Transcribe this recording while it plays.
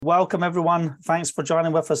Welcome, everyone. Thanks for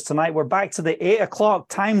joining with us tonight. We're back to the 8 o'clock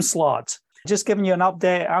time slot. Just giving you an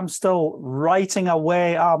update. I'm still writing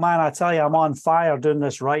away. Oh, man, I tell you, I'm on fire doing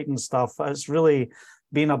this writing stuff. It's really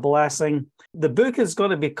been a blessing. The book is going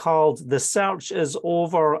to be called The Search is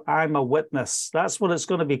Over, I'm a Witness. That's what it's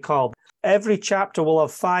going to be called. Every chapter will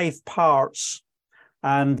have 5 parts,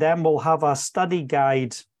 and then we'll have a study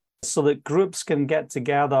guide so that groups can get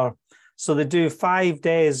together. So they do 5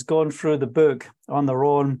 days going through the book on their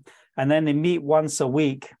own, and then they meet once a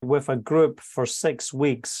week with a group for 6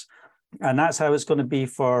 weeks. And that's how it's going to be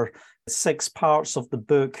for 6 parts of the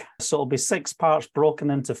book. So it'll be 6 parts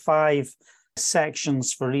broken into 5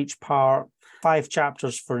 sections for each part, 5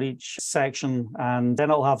 chapters for each section, and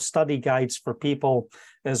then it'll have study guides for people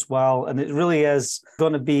as well. And it really is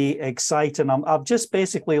going to be exciting. I've just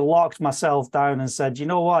basically locked myself down and said, you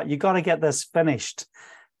know what, you got to get this finished.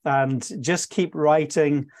 And just keep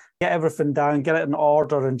writing, get everything down, get it in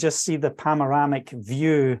order, and just see the panoramic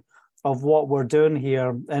view of what we're doing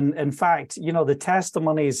here. And in fact, you know, the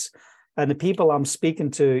testimonies and the people I'm speaking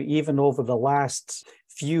to, even over the last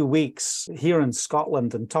few weeks here in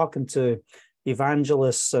Scotland, and talking to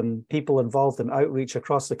evangelists and people involved in outreach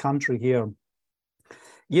across the country here,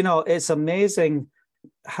 you know, it's amazing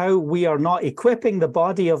how we are not equipping the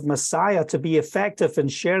body of Messiah to be effective in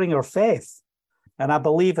sharing our faith. And I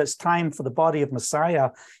believe it's time for the body of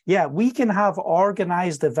Messiah. Yeah, we can have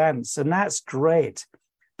organized events, and that's great.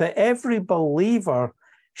 But every believer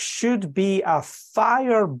should be a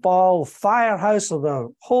firehouse of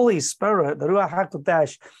the Holy Spirit, the Ruach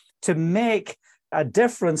HaKodesh, to make a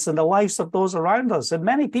difference in the lives of those around us. And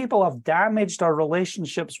many people have damaged our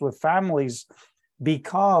relationships with families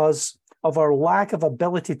because of our lack of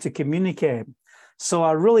ability to communicate. So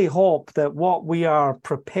I really hope that what we are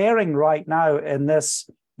preparing right now in this,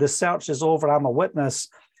 The Search is Over, I'm a Witness,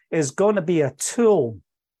 is going to be a tool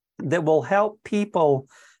that will help people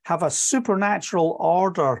have a supernatural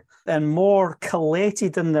order and more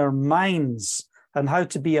collated in their minds and how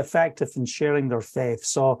to be effective in sharing their faith.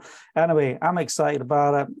 So anyway, I'm excited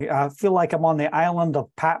about it. I feel like I'm on the island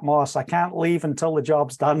of Patmos. I can't leave until the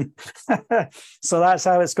job's done. So that's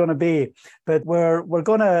how it's going to be. But we're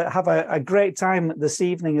going to have a great time this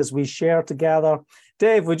evening as we share together.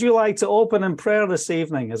 Dave, would you like to open in prayer this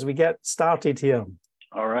evening as we get started here?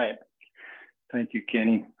 All right. Thank you,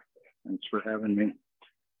 Kenny. Thanks for having me.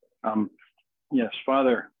 Yes,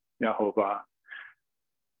 Father Yehovah,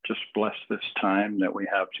 just bless this time that we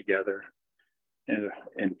have together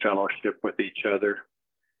in fellowship with each other.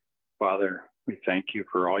 Father, we thank you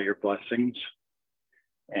for all your blessings,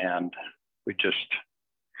 and we just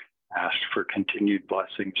ask for continued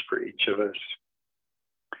blessings for each of us.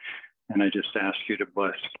 And I just ask you to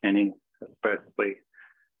bless Kenny, especially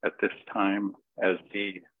at this time as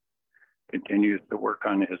he continues to work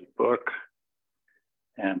on his book,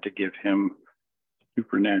 and to give him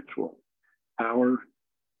supernatural power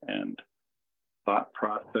and thought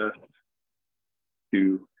process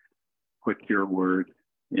to put your word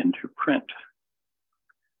into print.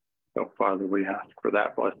 So, Father, we ask for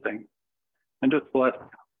that blessing, and just bless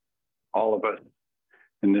all of us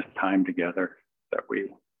in this time together, that we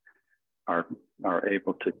are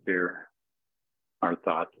able to share our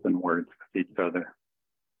thoughts and words with each other.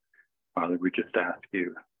 Father, we just ask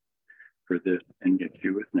you for this in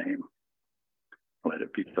Yeshua's name. Let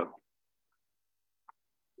it be so.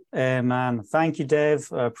 Amen. Thank you,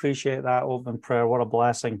 Dave. I appreciate that open prayer. What a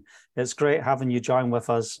blessing. It's great having you join with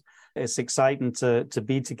us. It's exciting to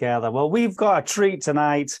be together. Well, we've got a treat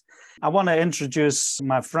tonight. I want to introduce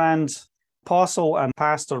my friend, Apostle and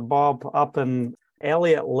Pastor Bob, up in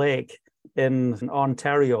Elliott Lake in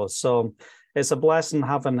Ontario. So it's a blessing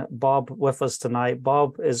having Bob with us tonight.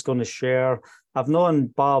 Bob is going to share. I've known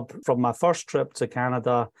Bob from my first trip to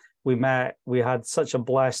Canada. We met, we had such a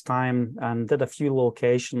blessed time and did a few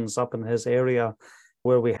locations up in his area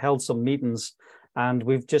where we held some meetings. And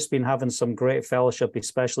we've just been having some great fellowship,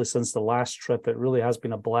 especially since the last trip. It really has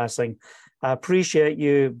been a blessing. I appreciate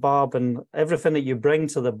you, Bob, and everything that you bring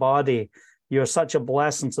to the body. You're such a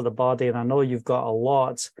blessing to the body. And I know you've got a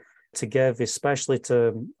lot to give, especially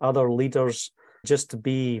to other leaders, just to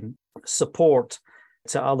be support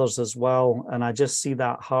to others as well. And I just see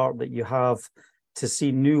that heart that you have to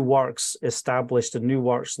see new works established and new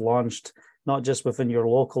works launched, not just within your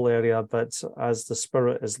local area, but as the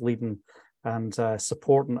Spirit is leading and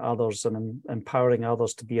supporting others and empowering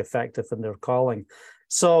others to be effective in their calling.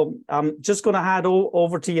 So I'm just going to hand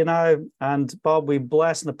over to you now. And Bob, we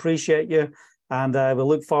bless and appreciate you. And we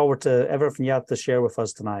look forward to everything you have to share with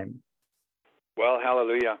us tonight. Well,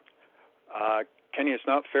 hallelujah. Kenny, it's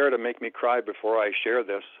not fair to make me cry before I share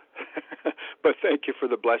this. But thank you for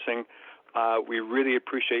the blessing. We really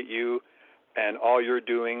appreciate you and all you're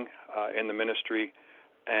doing in the ministry.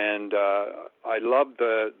 And I love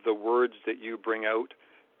the words that you bring out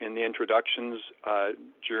in the introductions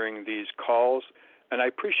during these calls. And I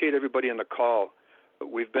appreciate everybody in the call.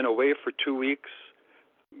 We've been away for 2 weeks.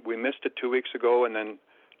 We missed it 2 weeks ago, and then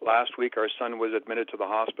last week our son was admitted to the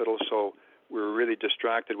hospital, so we were really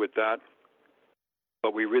distracted with that.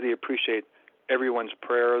 But we really appreciate everyone's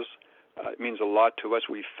prayers. It means a lot to us.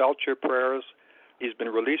 We felt your prayers. He's been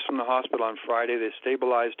released from the hospital on Friday. They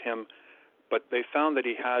stabilized him, but they found that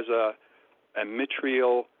he has a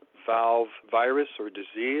mitral valve virus or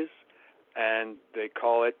disease, and they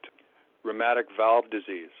call it rheumatic valve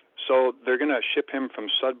disease. So they're going to ship him from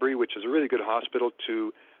Sudbury, which is a really good hospital,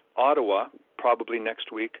 to Ottawa, probably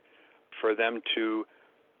next week, for them to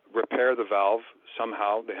repair the valve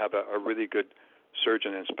somehow. They have a really good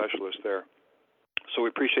surgeon and specialist there. So we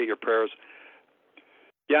appreciate your prayers.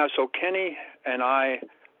 Yeah, so Kenny and I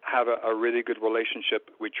have a really good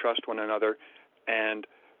relationship. We trust one another, and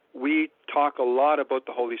we talk a lot about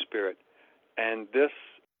the Holy Spirit. And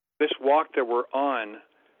this walk that we're on,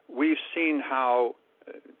 we've seen how,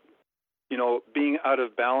 being out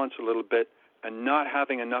of balance a little bit and not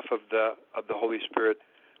having enough of the Holy Spirit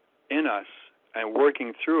in us and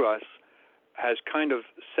working through us has kind of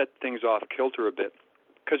set things off kilter a bit.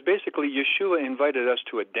 Because basically Yeshua invited us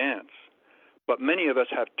to a dance, but many of us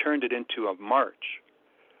have turned it into a march.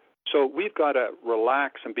 So we've got to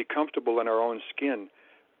relax and be comfortable in our own skin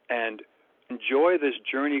and enjoy this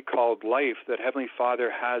journey called life that Heavenly Father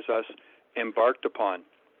has us embarked upon.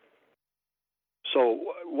 So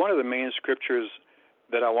one of the main scriptures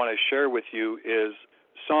that I want to share with you is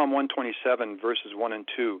Psalm 127, verses 1 and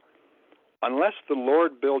 2. Unless the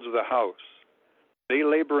Lord builds the house, they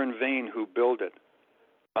labor in vain who build it.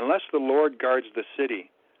 Unless the Lord guards the city,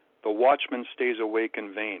 the watchman stays awake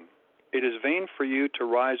in vain. It is vain for you to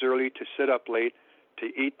rise early, to sit up late, to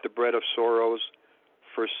eat the bread of sorrows,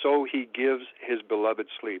 for so he gives his beloved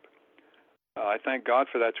sleep. I thank God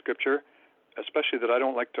for that scripture, especially that I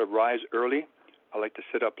don't like to rise early. I like to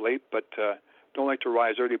sit up late, but don't like to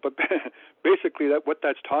rise early. But basically what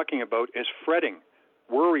that's talking about is fretting,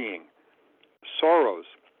 worrying, sorrows.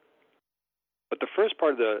 But the first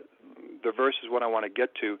part of the verse is what I want to get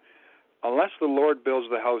to. Unless the Lord builds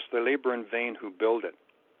the house, they labor in vain who build it.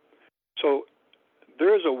 So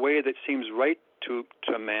there is a way that seems right to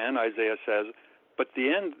man, Isaiah says, but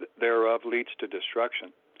the end thereof leads to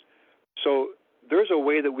destruction. So there's a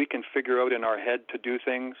way that we can figure out in our head to do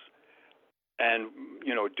things and,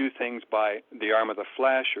 do things by the arm of the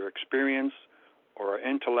flesh or experience or our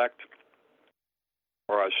intellect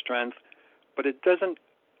or our strength, but it doesn't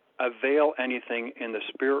avail anything in the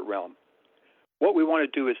spirit realm. What we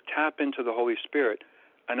want to do is tap into the Holy Spirit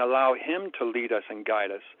and allow him to lead us and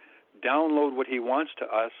guide us, download what he wants to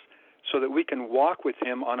us so that we can walk with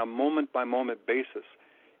him on a moment-by-moment basis,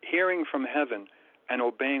 hearing from heaven and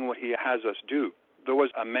obeying what he has us do. There was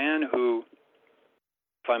a man who,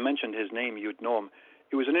 if I mentioned his name, you'd know him.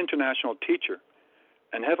 He was an international teacher,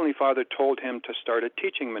 and Heavenly Father told him to start a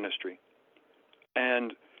teaching ministry.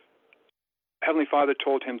 And Heavenly Father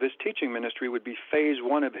told him this teaching ministry would be phase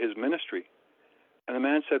 1 of his ministry. And the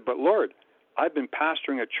man said, but Lord, I've been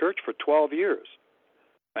pastoring a church for 12 years.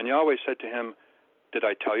 And Yahweh said to him, did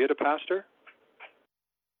I tell you to pastor?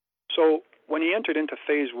 So when he entered into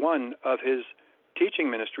phase 1 of his teaching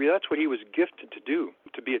ministry, that's what he was gifted to do,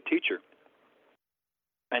 to be a teacher.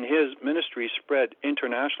 And his ministry spread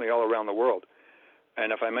internationally all around the world.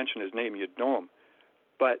 And if I mentioned his name, you'd know him.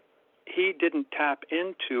 But he didn't tap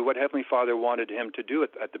into what Heavenly Father wanted him to do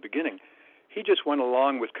at the beginning. He just went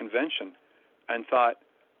along with convention and thought,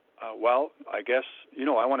 I guess,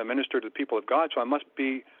 I want to minister to the people of God, so I must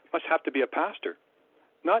have to be a pastor.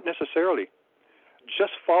 Not necessarily.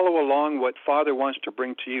 Just follow along what Father wants to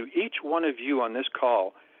bring to you. Each one of you on this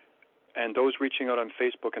call and those reaching out on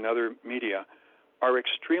Facebook and other media are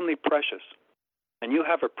extremely precious, and you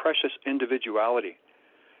have a precious individuality.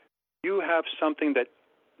 You have something that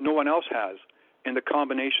no one else has in the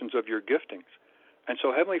combinations of your giftings. And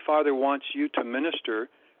so Heavenly Father wants you to minister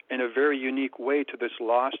in a very unique way to this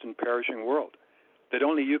lost and perishing world that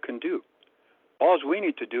only you can do. All we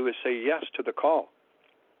need to do is say yes to the call.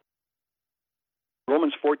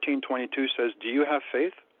 Romans 14:22 says, do you have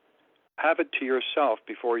faith? Have it to yourself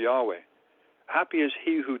before Yahweh. Happy is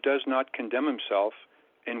he who does not condemn himself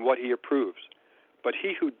in what he approves, but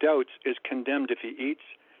he who doubts is condemned if he eats,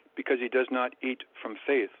 because he does not eat from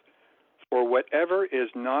faith. For whatever is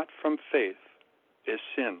not from faith is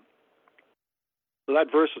sin. So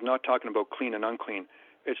that verse is not talking about clean and unclean.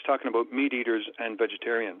 it's talking about meat eaters and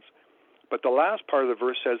vegetarians. But the last part of the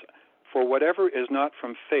verse says, for whatever is not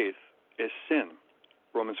from faith is sin,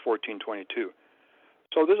 Romans 14:22.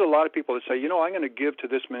 So there's a lot of people that say, I'm going to give to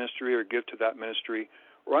this ministry or give to that ministry,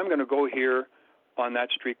 or I'm going to go here on that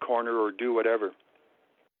street corner or do whatever.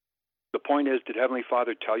 The point is, did Heavenly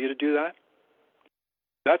Father tell you to do that?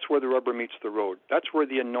 That's where the rubber meets the road. That's where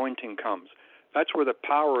the anointing comes. That's where the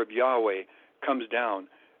power of Yahweh comes down,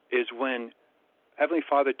 is when Heavenly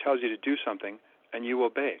Father tells you to do something and you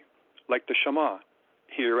obey. Like the Shema,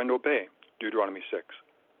 hear and obey, Deuteronomy 6.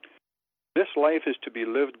 This life is to be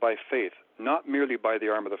lived by faith, not merely by the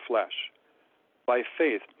arm of the flesh. By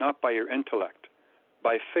faith, not by your intellect.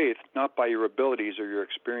 By faith, not by your abilities or your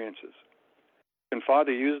experiences. Can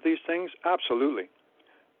Father use these things? Absolutely.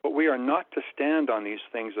 But we are not to stand on these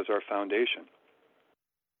things as our foundation.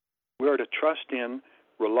 We are to trust in,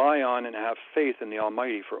 rely on, and have faith in the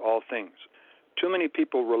Almighty for all things. Too many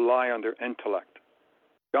people rely on their intellect.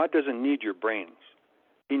 God doesn't need your brains.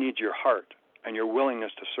 He needs your heart and your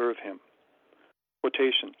willingness to serve Him.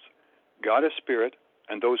 Quotations. God is spirit,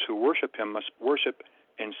 and those who worship Him must worship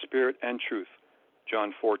in spirit and truth.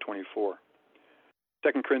 John 4:24.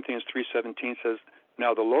 2 Corinthians 3:17 says,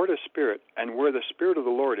 now the Lord is spirit, and where the Spirit of the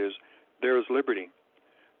Lord is, there is liberty.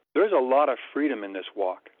 There's a lot of freedom in this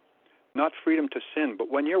walk. Not freedom to sin, but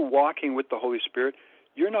when you're walking with the Holy Spirit,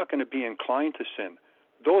 you're not going to be inclined to sin.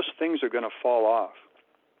 Those things are going to fall off.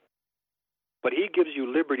 But He gives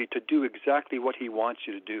you liberty to do exactly what He wants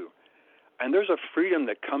you to do. And there's a freedom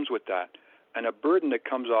that comes with that, and a burden that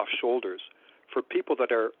comes off shoulders for people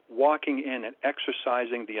that are walking in and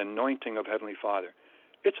exercising the anointing of Heavenly Father.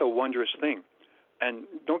 It's a wondrous thing. And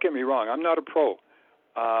don't get me wrong, I'm not a pro.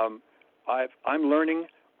 I'm learning.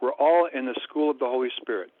 We're all in the school of the Holy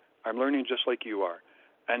Spirit. I'm learning just like you are.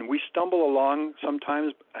 And we stumble along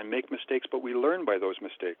sometimes and make mistakes, but we learn by those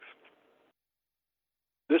mistakes.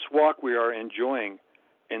 This walk we are enjoying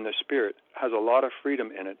in the Spirit has a lot of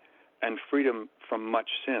freedom in it, and freedom from much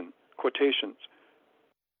sin. Quotations.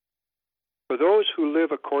 For those who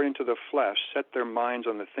live according to the flesh set their minds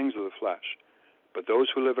on the things of the flesh, but those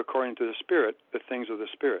who live according to the Spirit, the things of the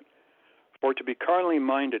Spirit. For to be carnally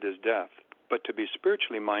minded is death, but to be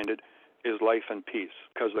spiritually minded is life and peace,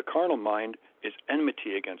 because the carnal mind is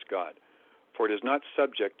enmity against God, for it is not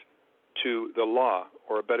subject to the law,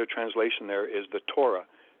 or a better translation there is the Torah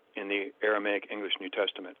in the Aramaic English New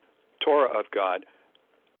Testament. Torah of God,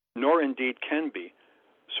 nor indeed can be.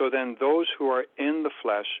 So then those who are in the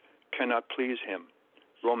flesh cannot please Him.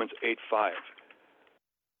 Romans 8:5.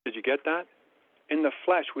 Did you get that? In the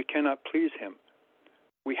flesh we cannot please Him.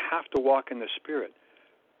 We have to walk in the Spirit.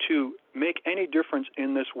 To make any difference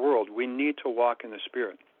in this world, we need to walk in the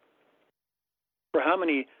Spirit. For how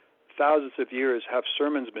many thousands of years have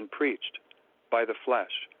sermons been preached by the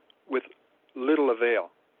flesh with little avail?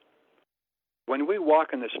 When we walk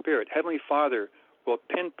in the Spirit, Heavenly Father will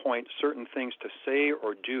pinpoint certain things to say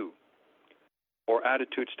or do, or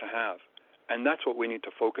attitudes to have. And that's what we need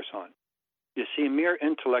to focus on. You see, mere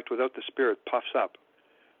intellect without the Spirit puffs up.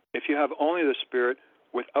 If you have only the Spirit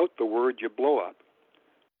without the Word, you blow up.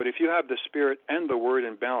 But if you have the Spirit and the Word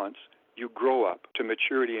in balance, you grow up to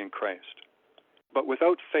maturity in Christ. But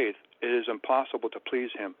without faith, it is impossible to please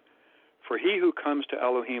Him. For he who comes to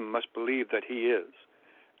Elohim must believe that He is,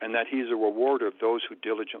 and that He is a rewarder of those who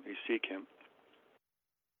diligently seek Him.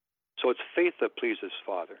 So it's faith that pleases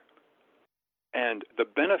Father. And the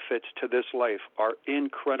benefits to this life are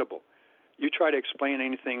incredible. You try to explain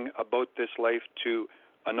anything about this life to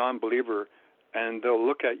a non-believer, and they'll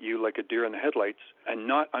look at you like a deer in the headlights and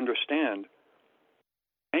not understand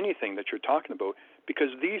anything that you're talking about, because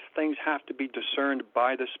these things have to be discerned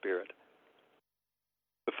by the Spirit.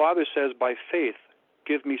 The Father says, by faith,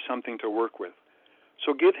 give me something to work with.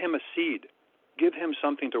 So give Him a seed. Give Him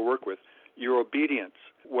something to work with. Your obedience,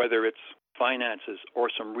 whether it's finances or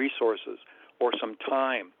some resources or some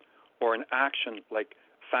time or an action like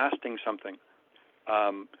fasting something.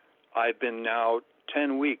 I've been now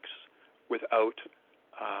 10 weeks without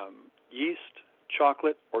yeast,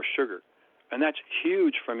 chocolate, or sugar. And that's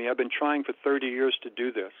huge for me. I've been trying for 30 years to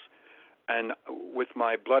do this. And with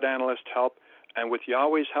my blood analyst help and with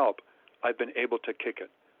Yahweh's help, I've been able to kick it.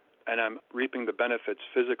 And I'm reaping the benefits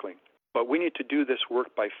physically. But we need to do this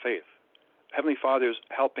work by faith. Heavenly Father is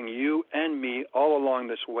helping you and me all along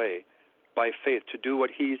this way by faith to do what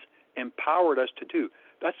He's empowered us to do.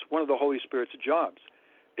 That's one of the Holy Spirit's jobs,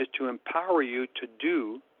 is to empower you to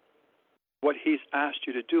do what He's asked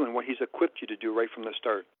you to do and what He's equipped you to do right from the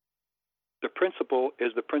start. The principle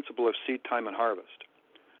is the principle of seed time and harvest.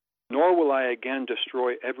 Nor will I again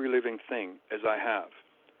destroy every living thing as I have.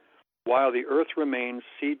 while the earth remains,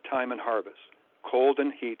 seed time and harvest, cold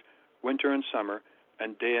and heat, winter and summer,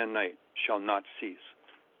 and day and night shall not cease.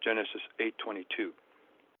 Genesis 8:22.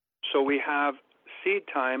 So we have seed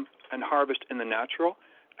time and harvest in the natural,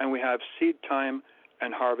 and we have seed time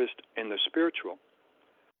and harvest in the spiritual.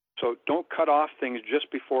 So don't cut off things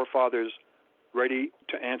just before Father's ready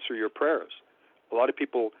to answer your prayers. A lot of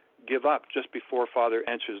people give up just before Father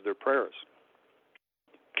answers their prayers.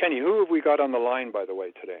 Kenny, who have we got on the line, by the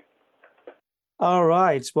way, today? All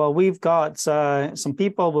right. Well, we've got some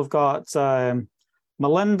people. We've got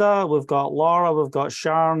Melinda, we've got Laura, we've got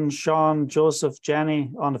Sharon, Sean, Joseph,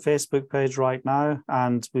 Jenny on the Facebook page right now.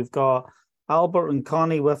 And we've got Albert and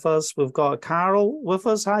Connie with us. We've got Carol with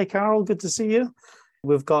us. Hi, Carol. Good to see you.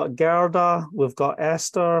 We've got Gerda, we've got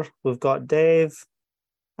Esther, we've got Dave,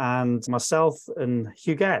 and myself and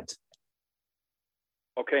Huguette.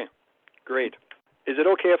 Okay, great. Is it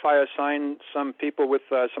okay if I assign some people with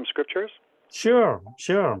some scriptures? Sure.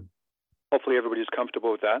 Hopefully everybody's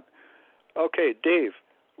comfortable with that. Okay, Dave,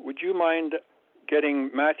 would you mind getting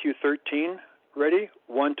Matthew 13 ready,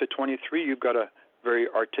 1 to 23? You've got a very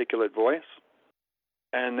articulate voice.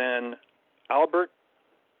 And then Albert,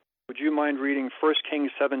 would you mind reading 1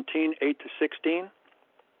 Kings 17, 8 to 16?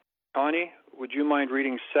 Connie, would you mind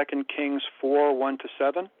reading 2 Kings 4, 1 to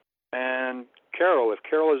 7? And Carol, if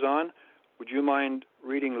Carol is on, would you mind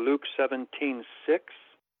reading Luke 17, 6?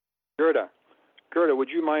 Gerda, would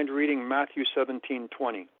you mind reading Matthew 17,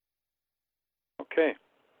 20? Okay.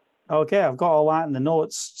 Okay, I've got all that in the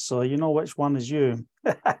notes, so you know which one is you.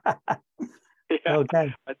 Yeah,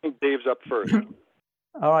 okay. I think Dave's up first.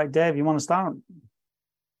 All right, Dave, you want to start?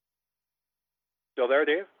 Still there,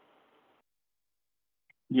 Dave?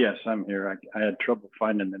 Yes, I'm here. I had trouble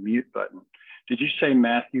finding the mute button. Did you say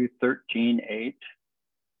Matthew 13, 8?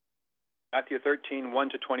 Matthew 13, 1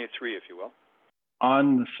 to 23, if you will.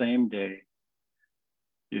 On the same day,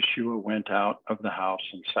 Yeshua went out of the house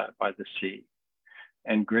and sat by the sea,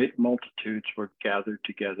 and great multitudes were gathered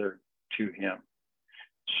together to him,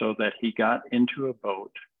 so that he got into a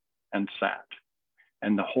boat and sat,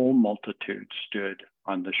 and the whole multitude stood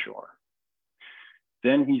on the shore.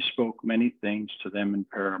 Then he spoke many things to them in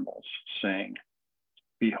parables, saying,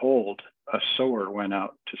 Behold, a sower went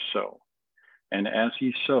out to sow, and as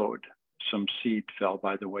he sowed, some seed fell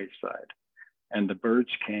by the wayside, and the birds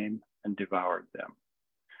came and devoured them.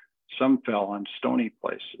 Some fell on stony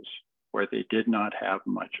places, where they did not have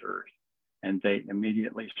much earth, and they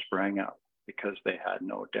immediately sprang up, because they had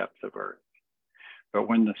no depth of earth. But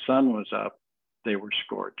when the sun was up, they were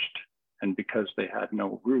scorched, and because they had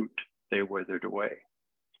no root, they withered away.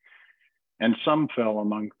 And some fell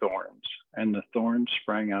among thorns, and the thorns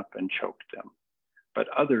sprang up and choked them. But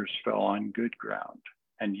others fell on good ground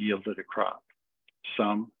and yielded a crop,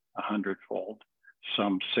 some 100-fold,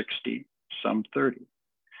 some 60, some 30.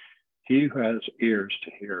 He who has ears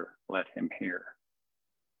to hear, let him hear.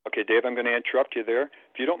 Okay, Dave, I'm going to interrupt you there.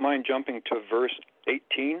 If you don't mind jumping to verse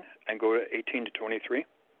 18 and go to 18 to 23.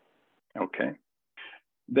 Okay.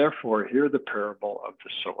 Therefore, hear the parable of the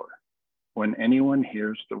sower. When anyone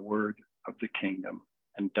hears the word of the kingdom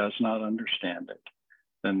and does not understand it,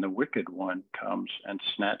 then the wicked one comes and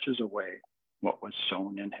snatches away what was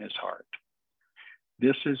sown in his heart.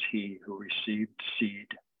 This is he who received seed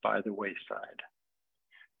by the wayside.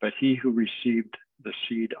 But he who received the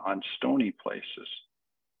seed on stony places,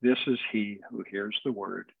 this is he who hears the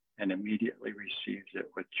word and immediately receives it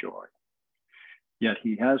with joy. Yet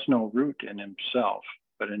he has no root in himself,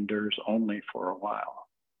 but endures only for a while.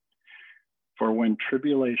 For when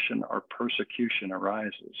tribulation or persecution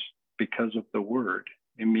arises because of the word,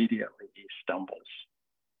 immediately he stumbles.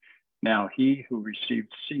 Now he who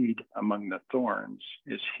received seed among the thorns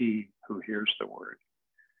is he who hears the word,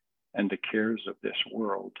 and the cares of this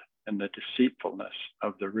world and the deceitfulness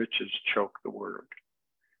of the riches choke the word,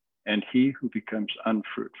 and he who becomes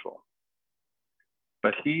unfruitful.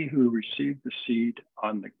 But he who received the seed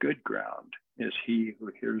on the good ground is he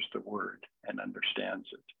who hears the word and understands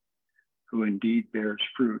it, who indeed bears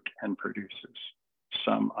fruit and produces,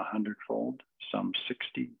 some 100-fold, some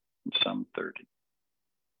 60, and some 30.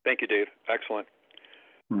 Thank you, Dave. Excellent.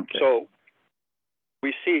 Okay. So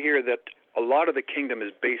we see here that a lot of the kingdom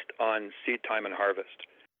is based on seed time and harvest.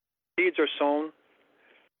 Seeds are sown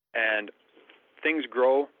and things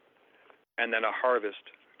grow, and then a harvest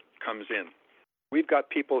comes in. We've got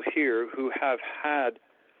people here who have had,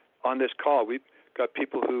 on this call, we've got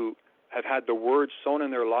people who have had the word sown in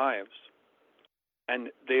their lives, and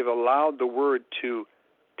they've allowed the word to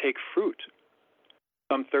take fruit,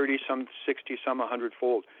 some 30, some 60, some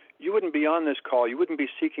 100-fold. You wouldn't be on this call, you wouldn't be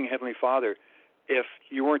seeking Heavenly Father if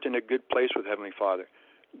you weren't in a good place with Heavenly Father.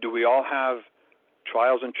 Do we all have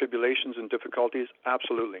trials and tribulations and difficulties?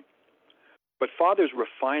 Absolutely. But Father's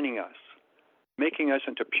refining us, making us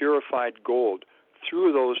into purified gold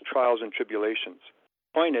through those trials and tribulations.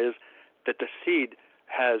 The point is that the seed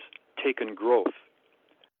has taken growth,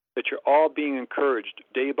 that you're all being encouraged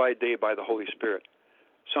day by day by the Holy Spirit,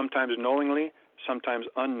 sometimes knowingly, sometimes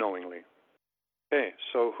unknowingly. Okay,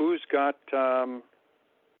 so who's got,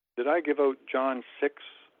 did I give out John 6,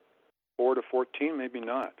 4 to 14? Maybe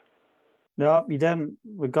not. No, you didn't.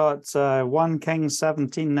 We got 1 Kings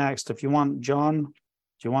 17 next. If you want John, do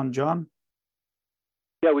you want John?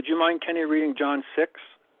 Yeah, would you mind, Kenny, reading John 6?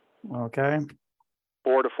 Okay.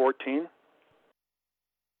 4 to 14?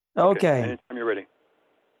 Okay. Anytime you're ready.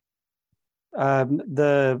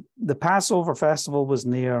 The Passover festival was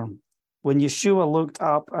near. When Yeshua looked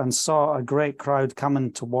up and saw a great crowd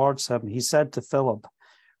coming towards him, he said to Philip,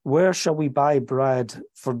 "Where shall we buy bread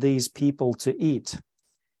for these people to eat?"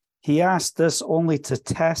 He asked this only to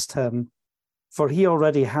test him, for he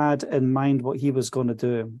already had in mind what he was going to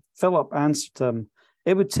do. Philip answered him,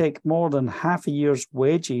 "It would take more than half a year's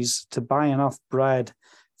wages to buy enough bread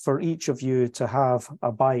for each of you to have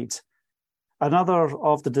a bite." Another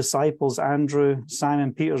of the disciples, Andrew,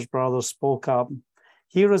 Simon Peter's brother, spoke up.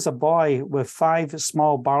 "Here is a boy with 5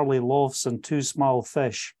 small barley loaves and 2 small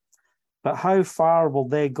fish. But how far will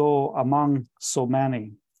they go among so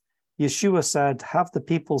many?" Yeshua said, "Have the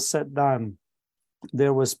people sit down."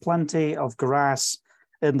 There was plenty of grass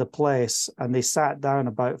in the place, and they sat down.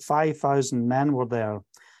 About 5,000 men were there.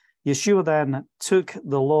 Yeshua then took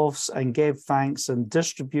the loaves and gave thanks and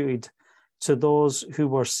distributed to those who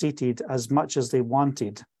were seated as much as they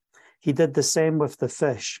wanted. He did the same with the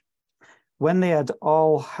fish. When they had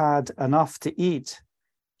all had enough to eat,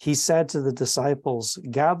 he said to the disciples,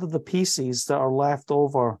 "Gather the pieces that are left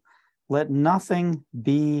over. Let nothing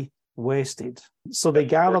be wasted." So they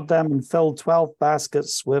gathered them and filled 12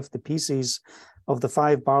 baskets with the pieces of the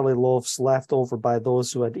 5 barley loaves left over by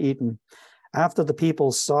those who had eaten. After the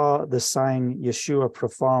people saw the sign Yeshua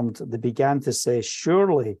performed, they began to say,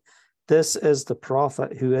 "Surely this is the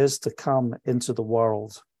prophet who is to come into the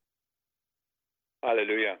world."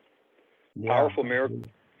 Hallelujah. Yeah. Powerful miracle.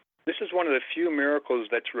 This is one of the few miracles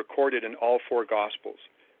that's recorded in all 4 Gospels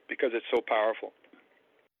because it's so powerful.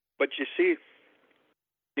 But you see,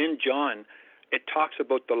 in John, it talks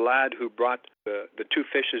about the lad who brought the 2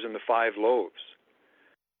 fishes and the 5 loaves.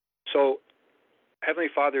 So Heavenly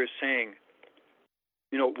Father is saying,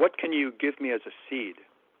 what can you give me as a seed?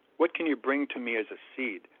 What can you bring to me as a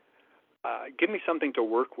seed? Give me something to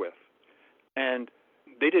work with. And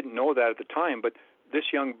they didn't know that at the time, but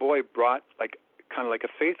this young boy brought kind of like a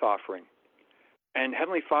faith offering. And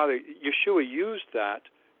Heavenly Father, Yeshua used that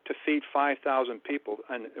to feed 5,000 people,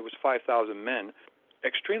 and it was 5,000 men.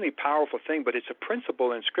 Extremely powerful thing, but it's a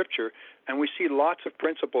principle in Scripture, and we see lots of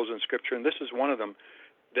principles in Scripture, and this is one of them,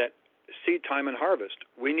 that seed time and harvest.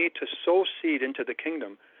 We need to sow seed into the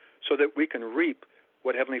kingdom so that we can reap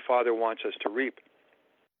what Heavenly Father wants us to reap.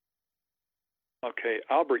 Okay,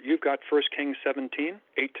 Albert, you've got 1 Kings 17,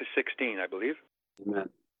 8 to 16, I believe. Amen.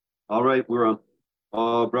 All right, we're on.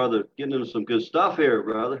 Oh, brother, getting into some good stuff here,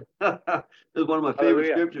 brother. This is one of my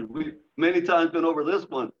favorite scriptures. We've many times been over this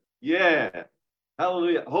one. Yeah.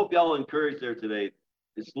 Hallelujah. Hope y'all encouraged there today.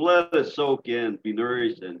 Just let us soak in, be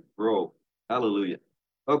nourished, and grow. Hallelujah.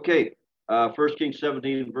 Okay, 1 Kings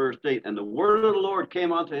 17, verse 8. And the word of the Lord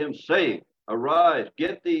came unto him, saying, Arise,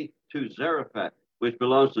 get thee to Zarephath, which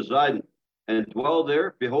belongs to Zidon, and dwell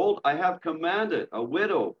there. Behold, I have commanded a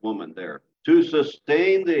widow woman there to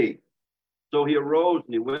sustain thee. So he arose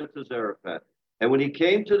and he went to Zarephath. And when he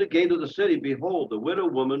came to the gate of the city, behold, the widow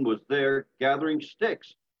woman was there gathering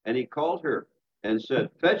sticks. And he called her and said,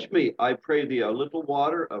 Fetch me, I pray thee, a little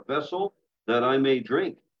water, a vessel, that I may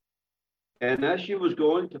drink. And as she was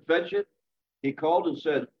going to fetch it, he called and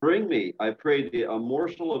said, Bring me, I pray thee, a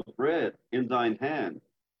morsel of bread in thine hand.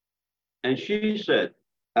 And she said,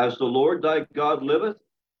 As the Lord thy God liveth,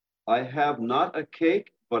 I have not a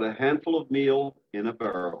cake, but a handful of meal in a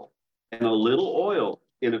barrel, and a little oil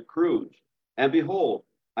in a cruse. And behold,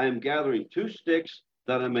 I am gathering 2 sticks,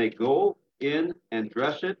 that I may go in and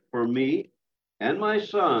dress it for me and my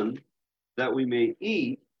son, that we may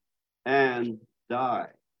eat and die.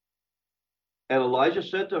 And Elijah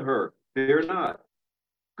said to her, Fear not,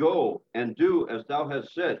 go and do as thou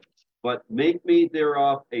hast said, but make me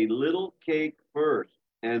thereof a little cake first,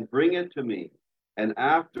 and bring it to me, and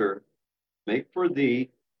after make for thee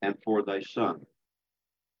and for thy son.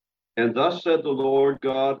 And thus said the Lord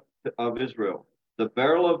God of Israel, The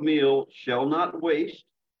barrel of meal shall not waste,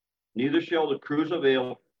 neither shall the cruse of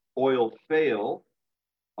oil fail,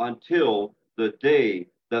 until the day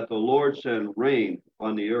that the Lord send rain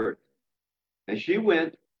on the earth. And she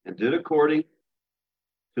went and did according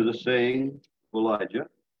to the saying of Elijah.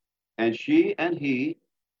 And she and he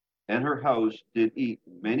and her house did eat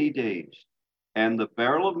many days. And the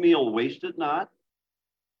barrel of meal wasted not,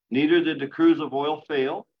 neither did the cruse of oil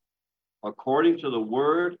fail, according to the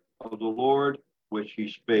word of the Lord which he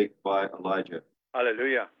spake by Elijah.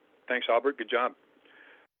 Hallelujah. Thanks, Albert. Good job.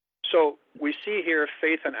 So we see here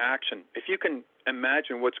faith in action. If you can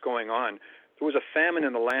imagine what's going on, there was a famine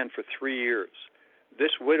in the land for 3 years.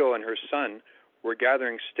 This widow and her son were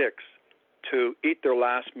gathering sticks to eat their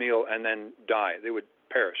last meal and then die. They would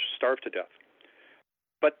perish, starve to death.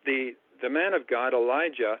 But the man of God,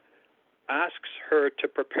 Elijah, asks her to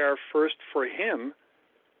prepare first for him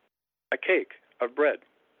a cake of bread.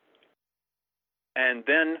 And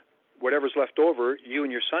then whatever's left over, you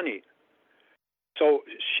and your son eat. So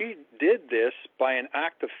she did this by an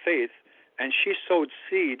act of faith, and she sowed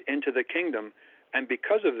seed into the kingdom. And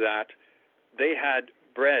because of that, they had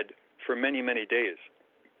bread for many, many days.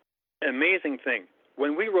 Amazing thing.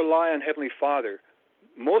 When we rely on Heavenly Father,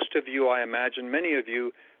 most of you, I imagine, many of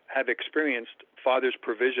you have experienced Father's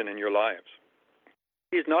provision in your lives.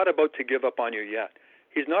 He's not about to give up on you yet.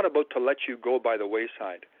 He's not about to let you go by the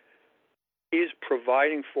wayside. He's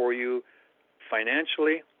providing for you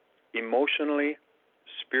financially, emotionally,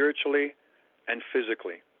 spiritually, and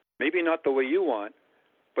physically. Maybe not the way you want,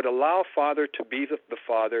 but allow Father to be the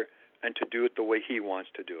Father and to do it the way He wants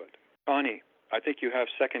to do it. Connie, I think you have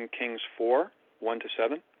 2 Kings 4,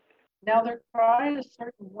 1-7. Now there cried a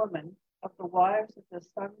certain woman of the wives of the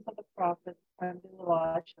sons of the prophets unto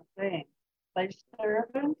Elijah, saying, Thy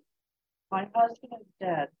servant, my husband, is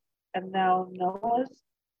dead, and thou knowest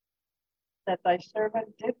that thy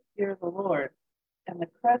servant did fear the Lord, and the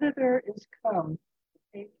creditor is come to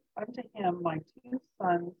take unto him my 2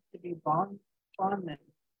 sons to be bondmen.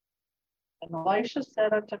 And Elisha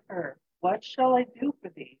said unto her, What shall I do for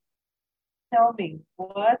thee? Tell me,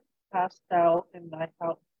 what hast thou in thy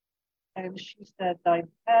house? And she said, Thy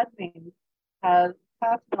handmaid hath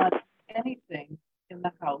not anything in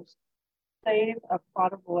the house, save a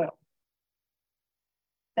pot of oil.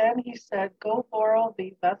 Then he said, Go borrow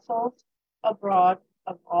thee vessels abroad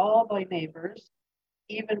of all thy neighbors,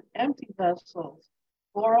 even empty vessels,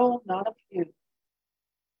 borrow not a few.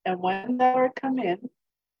 And when thou art come in,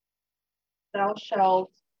 thou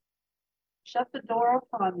shalt shut the door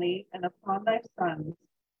upon thee and upon thy sons,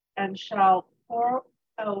 and shalt pour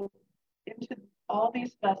out into all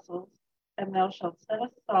these vessels, and thou shalt set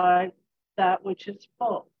aside that which is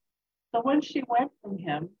full. So when she went from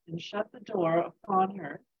him and shut the door upon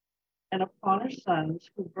her and upon her sons,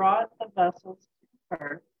 who brought the vessels to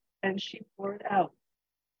her, and she poured out.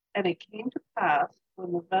 And it came to pass,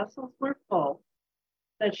 when the vessels were full,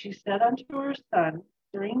 that she said unto her son,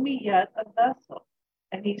 Bring me yet a vessel.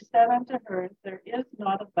 And he said unto her, There is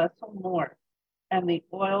not a vessel more. And the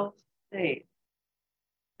oil stayed.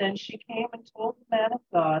 Then she came and told the man of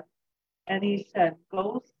God, and he said,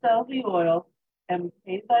 Go sell the oil and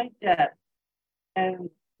pay thy debt, and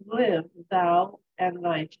live thou and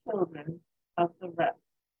thy children of the rest.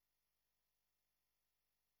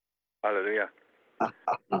 Hallelujah.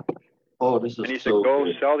 Oh, this is so And he said, Go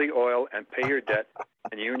good. sell the oil and pay your debt,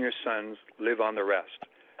 and you and your sons live on the rest.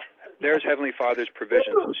 There's Heavenly Father's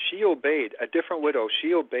provisions. She obeyed, a different widow,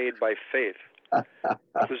 she obeyed by faith. It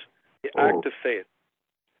was the act of faith.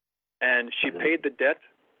 And she paid the debt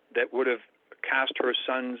that would have cast her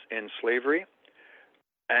sons in slavery,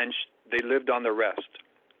 and they lived on the rest.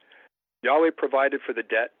 Yahweh provided for the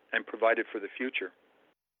debt and provided for the future.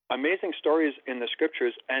 Amazing stories in the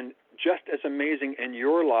scriptures, and just as amazing in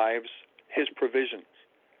your lives, His provisions.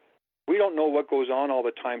 We don't know what goes on all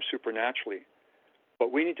the time supernaturally,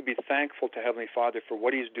 but we need to be thankful to Heavenly Father for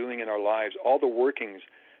what He's doing in our lives, all the workings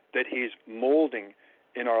that He's molding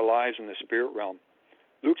in our lives in the spirit realm.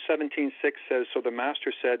 Luke 17:6 says, So the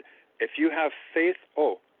Master said, If you have faith,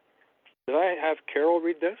 did I have Carol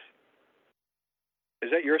read this?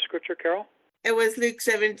 Is that your scripture, Carol? It was Luke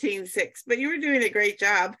 17:6, but you were doing a great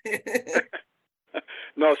job.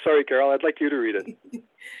 No, sorry, Carol. I'd like you to read it.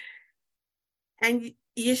 And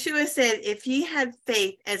Yeshua said, if ye had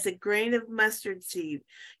faith as a grain of mustard seed,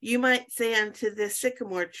 you might say unto the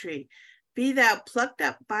sycamore tree, Be thou plucked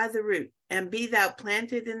up by the root, and be thou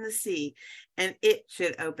planted in the sea, and it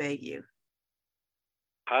should obey you.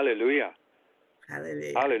 Hallelujah.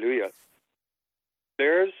 Hallelujah. Hallelujah.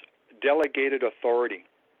 There's delegated authority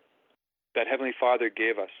that Heavenly Father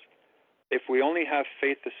gave us. If we only have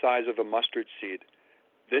faith the size of a mustard seed,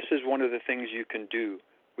 this is one of the things you can do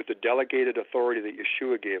with the delegated authority that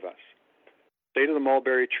Yeshua gave us. Say to the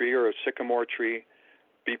mulberry tree or a sycamore tree,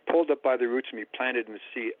 be pulled up by the roots and be planted in the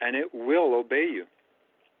sea, and it will obey you.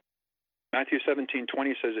 Matthew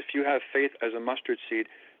 17:20 says, if you have faith as a mustard seed,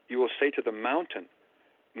 you will say to the mountain,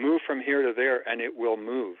 move from here to there, and it will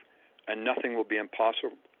move, and nothing will be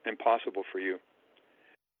impossible for you.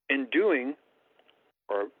 In doing,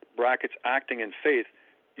 or brackets, acting in faith,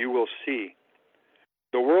 you will see.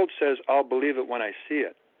 The world says, I'll believe it when I see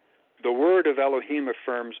it. The word of Elohim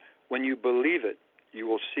affirms, when you believe it, you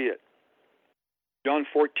will see it. John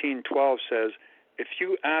 14:12 says, if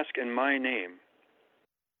you ask in my name,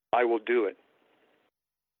 I will do it.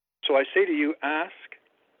 So I say to you, ask,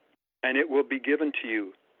 and it will be given to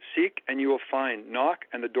you. Seek, and you will find. Knock,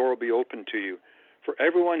 and the door will be opened to you. For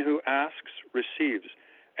everyone who asks receives,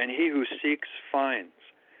 and he who seeks finds,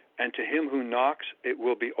 and to him who knocks it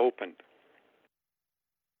will be opened.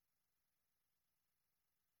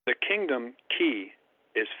 The kingdom key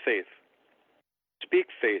is faith. Speak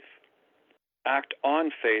faith, act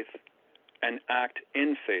on faith, and act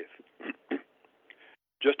in faith.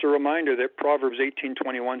 Just a reminder that Proverbs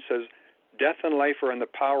 18:21 says, death and life are in the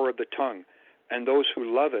power of the tongue, and those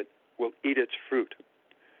who love it will eat its fruit.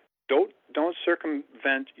 Don't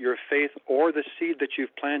circumvent your faith or the seed that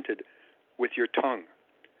you've planted with your tongue.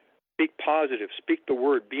 Speak positive, speak the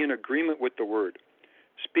word, be in agreement with the word.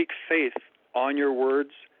 Speak faith on your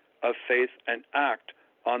words of faith and act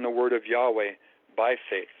on the word of Yahweh by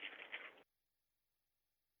faith.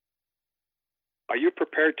 Are you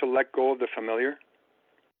prepared to let go of the familiar?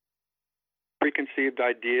 Preconceived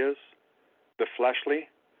ideas, the fleshly,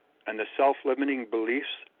 and the self-limiting beliefs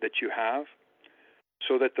that you have,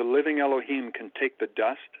 so that the living Elohim can take the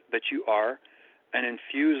dust that you are and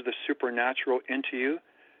infuse the supernatural into you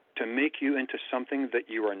to make you into something that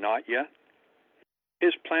you are not yet?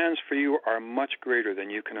 His plans for you are much greater than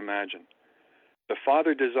you can imagine. The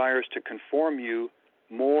Father desires to conform you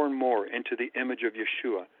more and more into the image of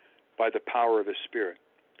Yeshua by the power of His Spirit,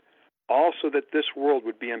 also that this world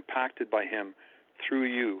would be impacted by Him through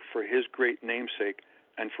you for His great namesake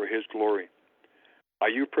and for His glory. Are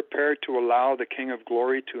you prepared to allow the King of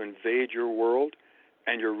Glory to invade your world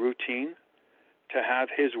and your routine, to have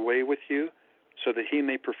His way with you so that He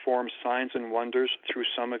may perform signs and wonders through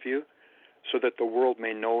some of you, so that the world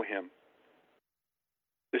may know Him?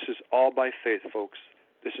 This is all by faith, folks.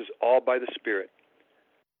 This is all by the Spirit.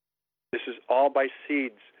 This is all by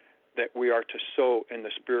seeds that we are to sow in the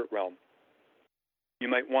spirit realm. You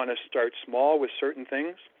might want to start small with certain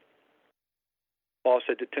things. Paul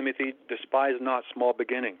said to Timothy, despise not small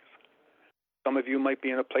beginnings. Some of you might be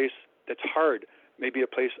in a place that's hard, maybe a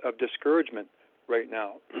place of discouragement right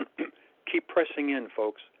now. Keep pressing in,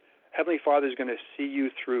 folks. Heavenly Father is going to see you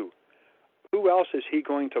through. Who else is He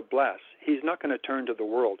going to bless? He's not going to turn to the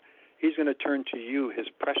world. He's going to turn to you, His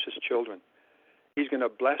precious children. He's going to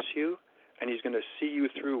bless you, and He's going to see you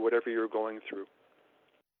through whatever you're going through.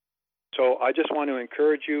 So I just want to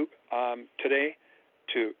encourage you today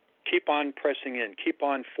to keep on pressing in, keep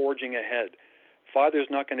on forging ahead. Father's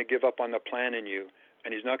not going to give up on the plan in you,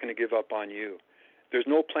 and He's not going to give up on you. There's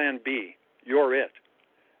no plan B. You're it.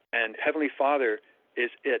 And Heavenly Father is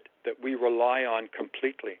it that we rely on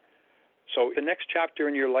completely. So the next chapter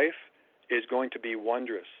in your life is going to be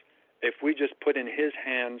wondrous if we just put in His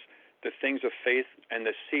hands the things of faith and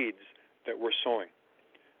the seeds that we're sowing.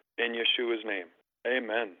 In Yeshua's name,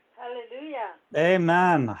 amen. Hallelujah.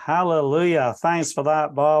 Amen. Hallelujah. Thanks for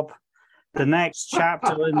that, Bob. The next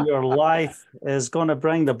chapter in your life is going to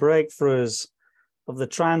bring the breakthroughs of the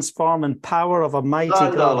transforming power of a mighty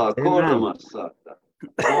God. Amen.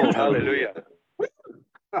 Oh, hallelujah.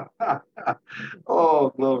 Oh,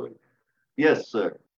 glory. Yes, sir.